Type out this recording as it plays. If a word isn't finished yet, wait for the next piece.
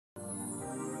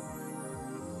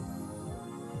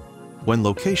When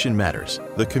location matters,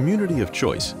 the community of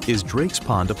choice is Drake's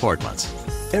Pond Apartments.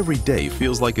 Every day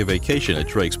feels like a vacation at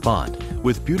Drake's Pond,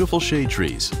 with beautiful shade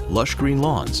trees, lush green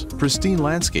lawns, pristine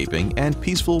landscaping, and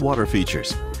peaceful water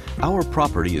features. Our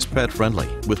property is pet-friendly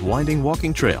with winding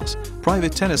walking trails,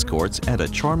 private tennis courts, and a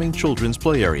charming children's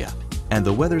play area. And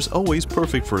the weather's always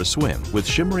perfect for a swim with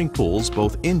shimmering pools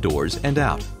both indoors and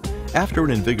out. After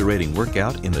an invigorating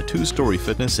workout in the 2-story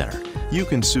fitness center, you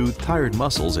can soothe tired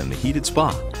muscles in the heated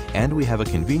spa, and we have a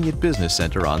convenient business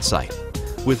center on site.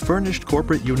 With furnished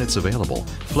corporate units available,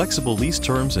 flexible lease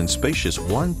terms, and spacious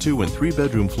 1-, 2-, and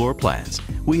 3-bedroom floor plans,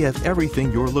 we have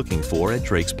everything you're looking for at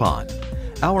Drake's Pond.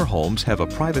 Our homes have a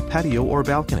private patio or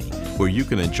balcony where you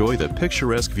can enjoy the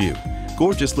picturesque view,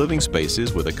 gorgeous living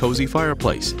spaces with a cozy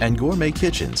fireplace, and gourmet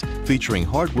kitchens featuring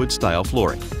hardwood-style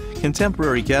flooring,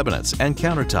 contemporary cabinets and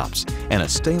countertops, and a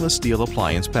stainless steel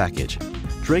appliance package.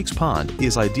 Drake's Pond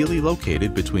is ideally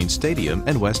located between Stadium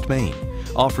and West Main,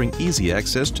 offering easy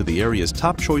access to the area's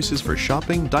top choices for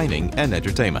shopping, dining, and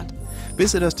entertainment.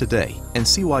 Visit us today and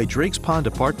see why Drake's Pond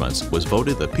Apartments was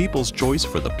voted the people's choice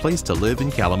for the place to live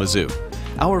in Kalamazoo.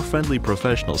 Our friendly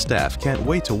professional staff can't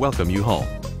wait to welcome you home.